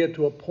have to get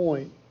to a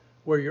point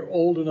where you're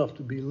old enough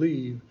to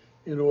believe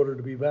in order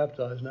to be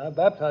baptized. Now, I've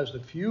baptized a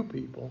few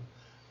people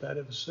that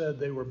have said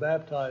they were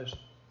baptized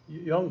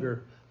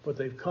younger, but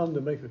they've come to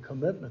make a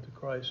commitment to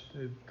Christ.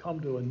 They've come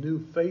to a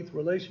new faith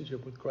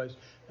relationship with Christ,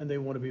 and they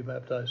want to be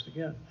baptized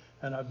again.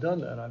 And I've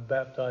done that. I've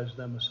baptized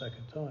them a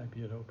second time,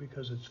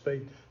 because it's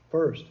faith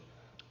first.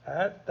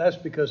 That's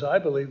because I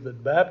believe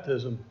that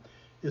baptism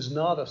is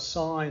not a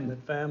sign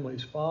that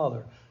families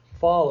follow,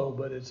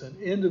 but it's an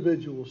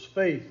individual's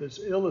faith that's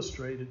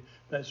illustrated,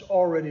 that's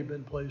already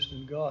been placed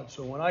in God.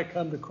 So when I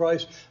come to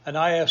Christ and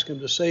I ask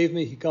him to save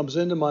me, he comes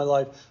into my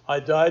life,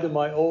 I die to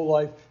my old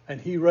life, and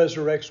he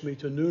resurrects me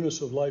to newness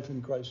of life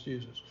in Christ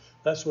Jesus.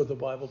 That's what the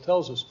Bible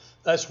tells us.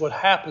 That's what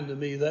happened to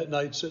me that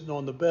night sitting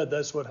on the bed.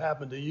 That's what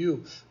happened to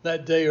you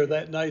that day or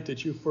that night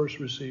that you first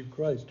received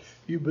Christ.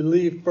 You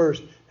believed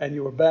first and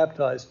you were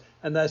baptized.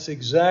 And that's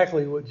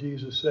exactly what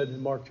Jesus said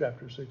in Mark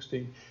chapter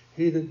 16.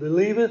 He that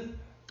believeth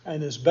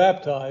and is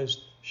baptized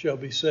shall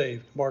be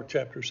saved. Mark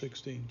chapter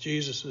 16.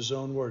 Jesus'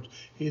 own words.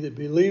 He that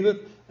believeth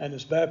and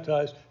is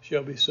baptized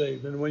shall be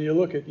saved. And when you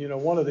look at,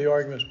 one of the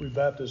arguments we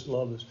Baptists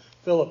love is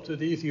Philip to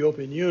the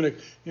Ethiopian eunuch.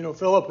 You know,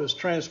 Philip is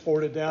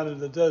transported down into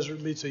the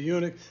desert, meets a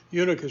eunuch.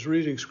 Eunuch is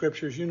reading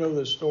scriptures. You know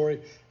this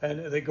story.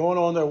 And they're going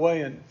on their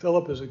way, and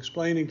Philip is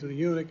explaining to the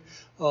eunuch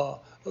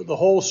the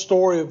whole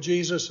story of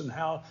Jesus and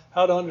how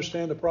to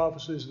understand the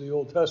prophecies of the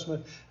Old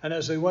Testament. And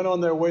as they went on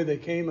their way, they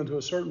came into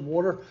a certain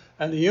water,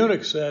 and the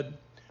eunuch said,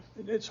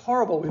 "It's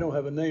horrible we don't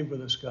have a name for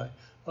this guy.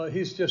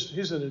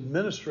 He's an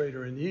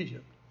administrator in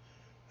Egypt,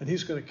 and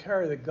he's going to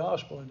carry the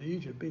gospel into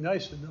Egypt. Be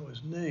nice to know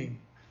his name."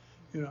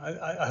 You know,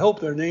 I hope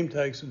there are name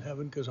tags in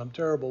heaven, because I'm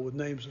terrible with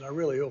names, and I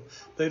really hope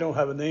they don't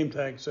have a name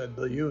tag that said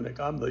the eunuch.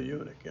 I'm the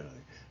eunuch. You know,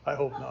 I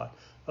hope not.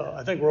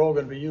 I think we're all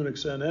going to be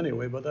eunuchs then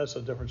anyway, but that's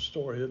a different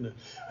story, isn't it?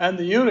 And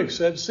the eunuch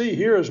said, "See,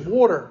 here is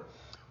water.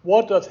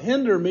 What doth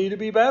hinder me to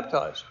be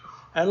baptized?"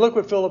 And look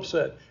what Philip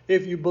said.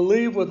 "If you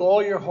believe with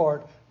all your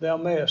heart, thou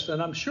mayest."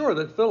 And I'm sure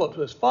that Philip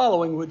is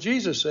following what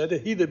Jesus said.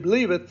 "He that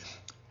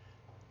believeth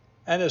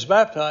and is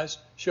baptized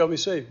shall be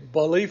saved."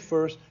 Believe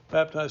first,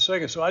 baptized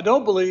second. So I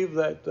don't believe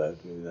that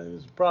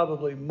is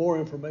probably more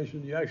information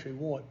than you actually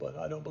want, but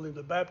I don't believe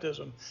that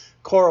baptism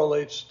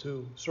correlates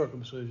to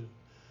circumcision.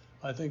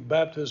 I think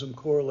baptism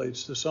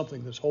correlates to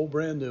something that's whole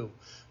brand new,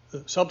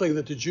 something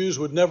that the Jews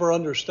would never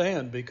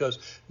understand, because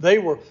they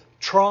were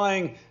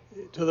trying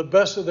to the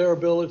best of their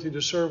ability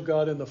to serve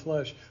God in the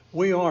flesh.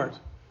 We aren't.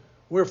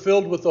 We're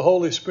filled with the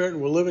Holy Spirit,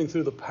 and we're living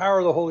through the power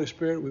of the Holy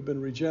Spirit. We've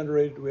been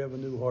regenerated. We have a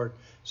new heart.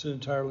 It's an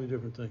entirely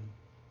different thing.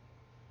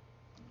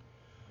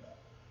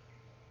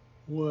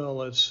 Well,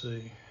 let's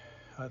see.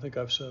 I think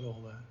I've said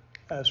all that.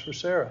 As for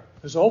Sarah,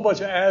 there's a whole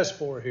bunch of as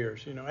for here.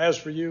 You know, as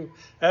for you,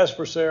 as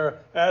for Sarah,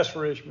 as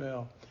for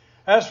Ishmael.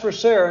 As for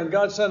Sarah, and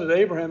God said unto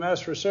Abraham,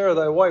 "As for Sarah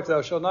thy wife,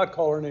 thou shalt not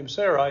call her name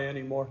Sarai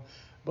anymore,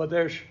 but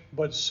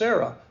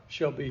Sarah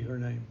shall be her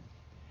name.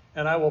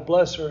 And I will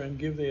bless her and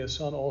give thee a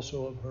son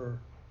also of her."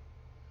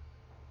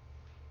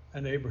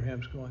 And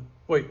Abraham's going,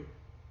 wait,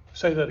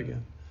 say that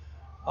again.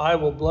 "I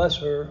will bless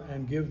her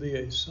and give thee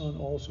a son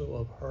also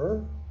of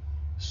her."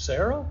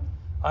 Sarah?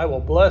 "I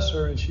will bless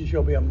her, and she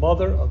shall be a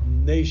mother of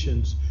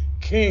nations.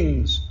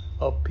 Kings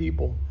of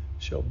people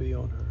shall be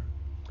on her."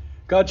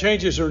 God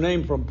changes her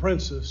name from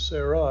princess,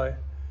 Sarai,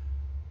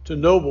 to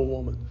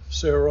noblewoman,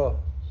 Sarah.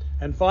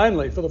 And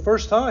finally, for the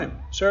first time,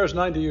 Sarah's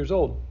 90 years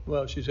old.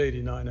 Well, she's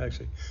 89,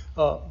 actually.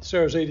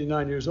 Sarah's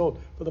 89 years old.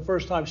 For the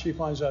first time, she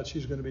finds out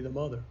she's going to be the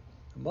mother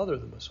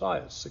of the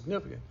Messiah. It's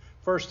significant.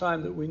 First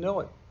time that we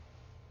know it.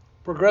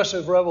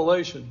 Progressive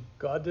revelation.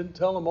 God didn't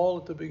tell them all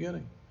at the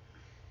beginning.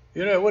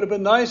 You know, it would have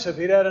been nice if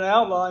he'd had an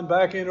outline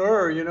back in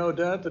Ur, you know,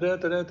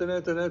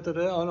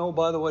 oh no,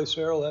 by the way,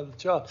 Sarah will have the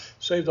child.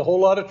 Saved a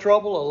whole lot of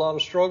trouble, a lot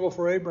of struggle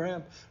for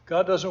Abraham.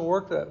 God doesn't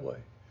work that way.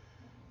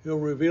 He'll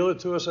reveal it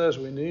to us as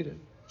we need it.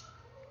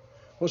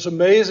 What's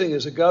amazing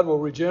is that God will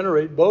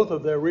regenerate both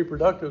of their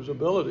reproductive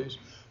abilities,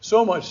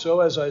 so much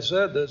so, as I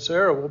said, that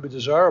Sarah will be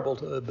desirable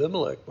to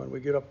Abimelech when we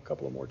get up a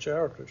couple of more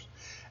chapters.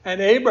 And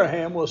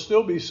Abraham will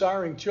still be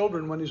siring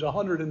children when he's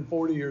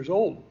 140 years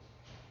old.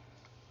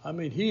 I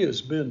mean, he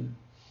has been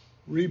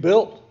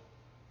rebuilt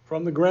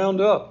from the ground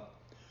up.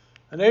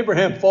 And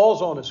Abraham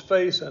falls on his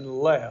face and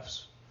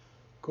laughs.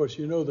 Of course,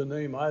 you know the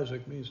name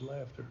Isaac means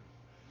laughter.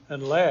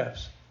 And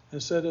laughs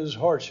and said in his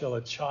heart, "Shall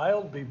a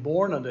child be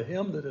born unto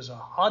him that is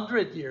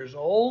 100 years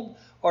old?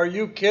 Are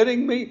you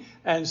kidding me?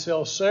 And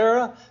shall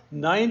Sarah,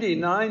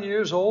 99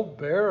 years old,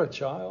 bear a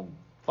child?"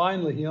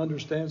 Finally, he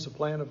understands the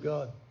plan of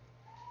God.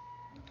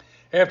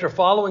 After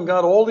following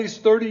God all these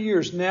 30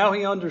 years, now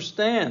he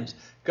understands.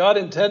 God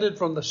intended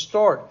from the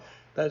start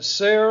that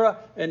Sarah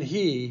and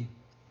he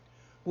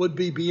would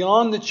be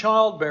beyond the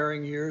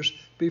childbearing years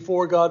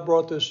before God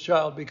brought this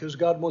child, because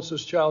God wants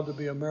this child to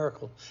be a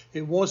miracle.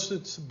 He wants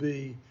it to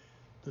be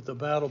that the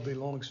battle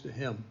belongs to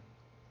him.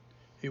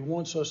 He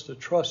wants us to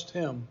trust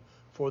him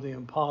for the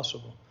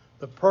impossible.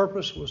 The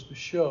purpose was to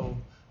show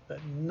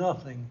that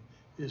nothing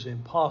is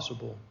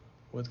impossible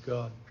with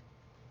God.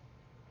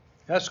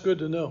 That's good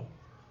to know.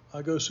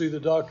 I go see the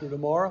doctor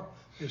tomorrow.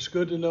 It's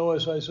good to know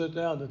as I sit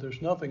down that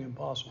there's nothing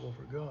impossible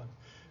for God.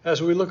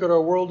 As we look at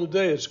our world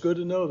today, it's good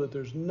to know that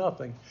there's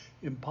nothing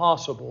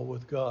impossible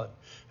with God.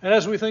 And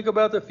as we think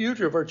about the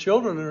future of our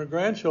children and our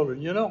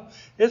grandchildren, you know,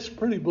 it's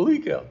pretty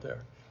bleak out there.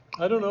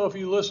 I don't know if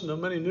you listen to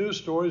many news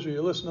stories or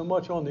you listen to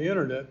much on the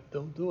internet.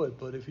 Don't do it,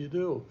 but if you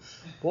do,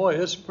 boy,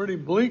 it's pretty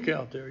bleak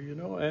out there, you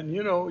know. And,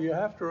 you know, you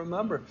have to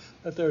remember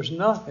that there's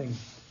nothing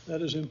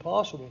that is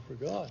impossible for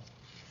God.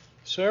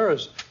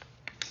 Sarah's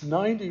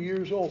 90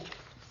 years old.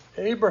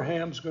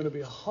 Abraham's going to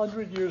be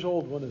 100 years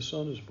old when his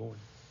son is born.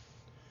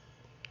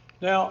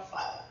 Now,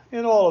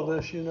 in all of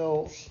this, you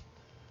know,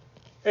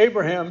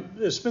 Abraham,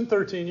 it's been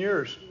 13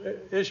 years.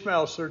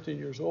 Ishmael's 13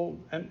 years old.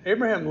 And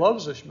Abraham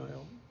loves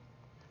Ishmael.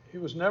 He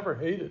was never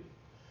hated,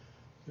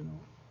 you know.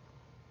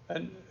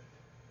 And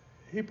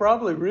he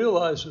probably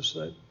realizes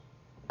that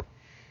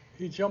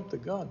he jumped the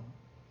gun.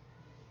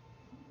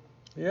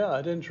 Yeah,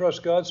 I didn't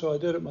trust God, so I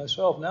did it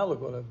myself. Now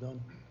look what I've done.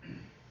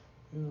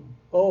 You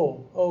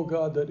know, oh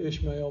God, that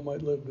Ishmael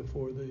might live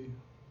before thee.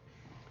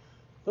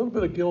 A little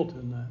bit of guilt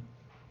in that.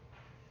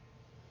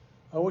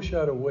 I wish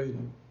I'd have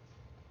waited.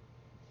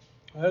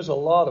 There's a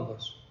lot of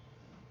us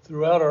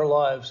throughout our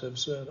lives have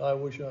said, I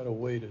wish I'd have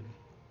waited,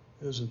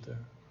 isn't there?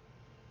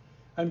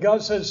 And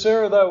God said,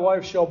 Sarah, thy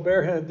wife, shall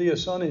bear thee a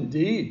son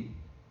indeed.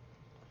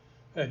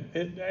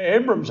 And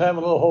Abram's having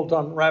a little whole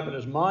time wrapping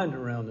his mind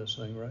around this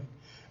thing, right?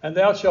 And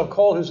thou shalt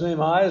call his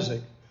name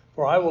Isaac,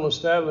 for I will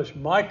establish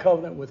my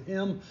covenant with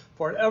him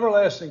for an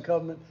everlasting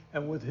covenant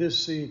and with his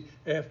seed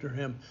after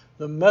him.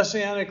 The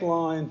messianic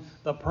line,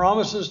 the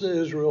promises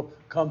to Israel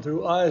come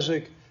through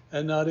Isaac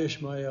and not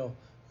Ishmael.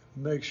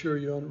 Make sure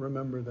you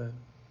remember that.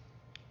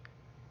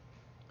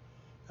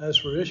 As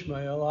for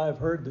Ishmael, I have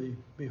heard thee.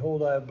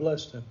 Behold, I have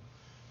blessed him.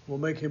 Will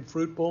make him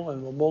fruitful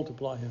and will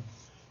multiply him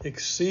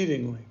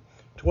exceedingly.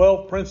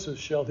 12 princes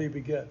shall he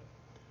beget,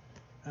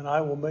 and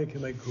I will make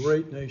him a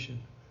great nation.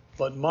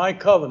 But my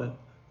covenant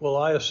will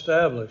I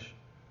establish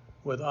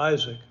with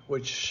Isaac,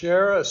 which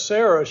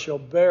Sarah shall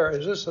bear.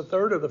 Is this the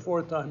third or the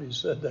fourth time he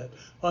said that?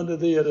 Unto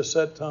thee at a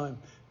set time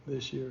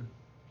this year.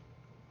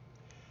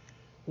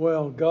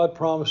 Well, God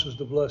promises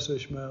to bless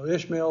Ishmael.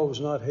 Ishmael was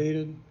not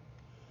hated.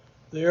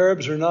 The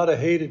Arabs are not a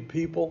hated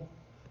people.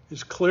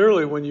 It's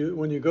clearly when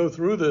you go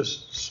through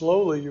this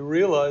slowly, you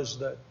realize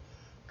that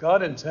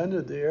God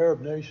intended the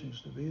Arab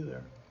nations to be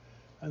there,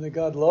 and that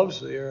God loves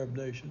the Arab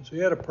nations. He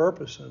had a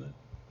purpose in it,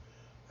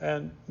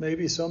 and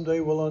maybe someday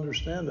we'll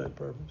understand that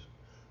purpose.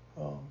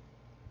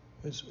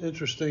 It's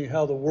interesting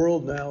how the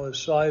world now is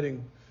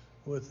siding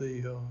with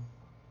the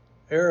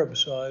Arab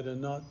side and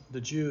not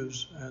the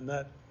Jews, and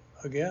that,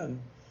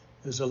 again,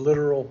 is a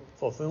literal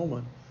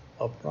fulfillment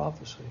of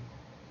prophecy.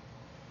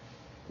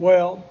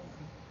 Well,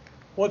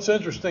 what's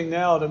interesting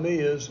now to me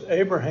is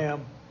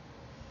Abraham,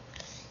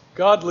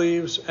 God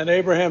leaves, and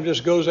Abraham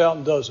just goes out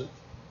and does it.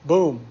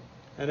 Boom.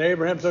 And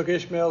Abraham took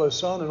Ishmael his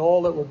son and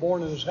all that were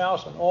born in his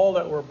house and all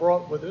that were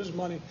brought with his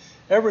money,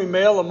 every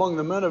male among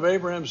the men of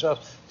Abraham's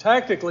house.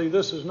 Tactically,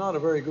 this is not a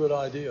very good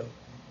idea.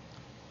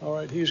 All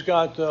right, he's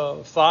got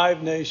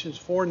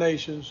four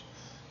nations,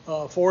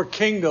 4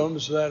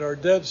 kingdoms that are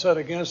dead set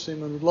against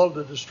him and would love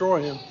to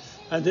destroy him.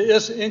 And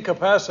to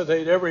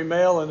incapacitate every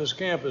male in his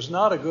camp is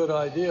not a good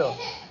idea.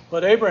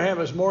 But Abraham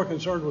is more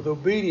concerned with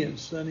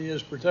obedience than he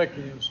is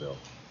protecting himself.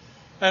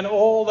 And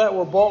all that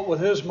were bought with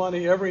his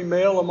money, every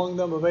male among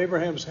them of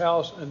Abraham's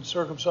house, and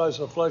circumcised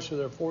the flesh of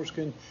their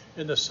foreskin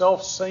in the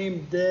self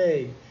same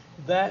day,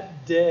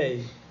 that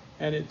day.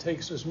 And it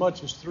takes as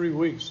much as 3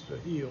 weeks to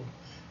heal,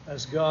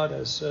 as God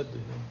has said to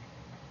him.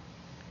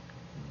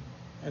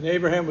 And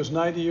Abraham was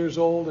 90 years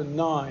old and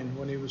 9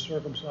 when he was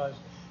circumcised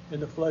in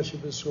the flesh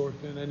of his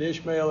foreskin. And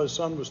Ishmael, his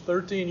son, was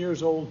 13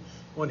 years old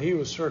when he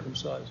was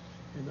circumcised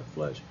in the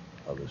flesh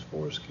of his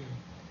foreskin.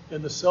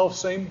 In the self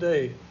same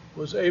day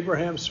was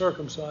Abraham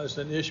circumcised,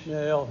 and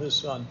Ishmael his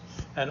son,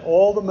 and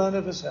all the men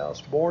of his house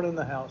born in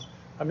the house.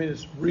 I mean,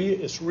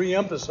 it's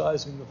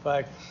re-emphasizing the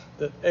fact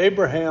that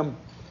Abraham,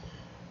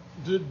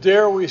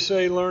 dare we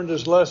say, learned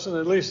his lesson.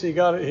 At least he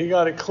got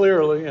it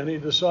clearly, and he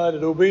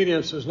decided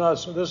obedience is not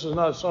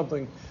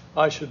something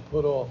I should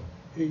put off.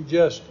 He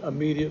just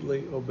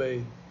immediately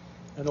obeyed.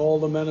 And all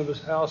the men of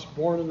his house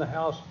born in the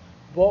house,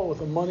 bought with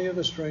the money of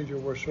the stranger,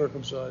 were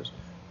circumcised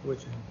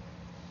with him.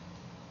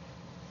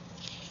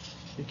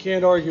 You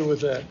can't argue with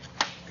that.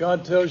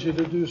 God tells you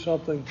to do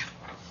something,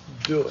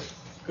 do it.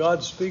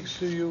 God speaks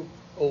to you,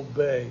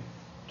 obey.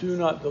 Do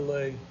not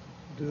delay,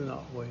 do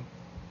not wait.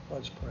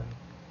 Let's pray.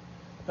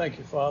 Thank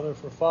you, Father,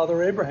 for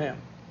Father Abraham.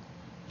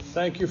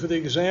 Thank you for the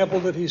example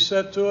that he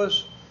set to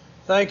us.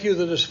 Thank you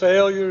that his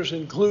failures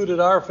included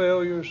our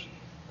failures.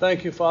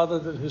 Thank you, Father,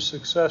 that his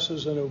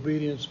successes and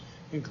obedience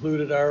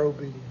included our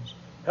obedience.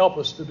 Help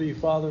us to be,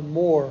 Father,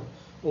 more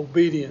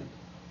obedient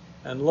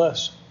and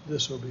less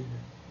disobedient.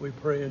 We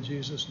pray in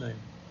Jesus' name.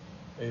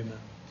 Amen.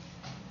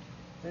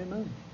 Amen.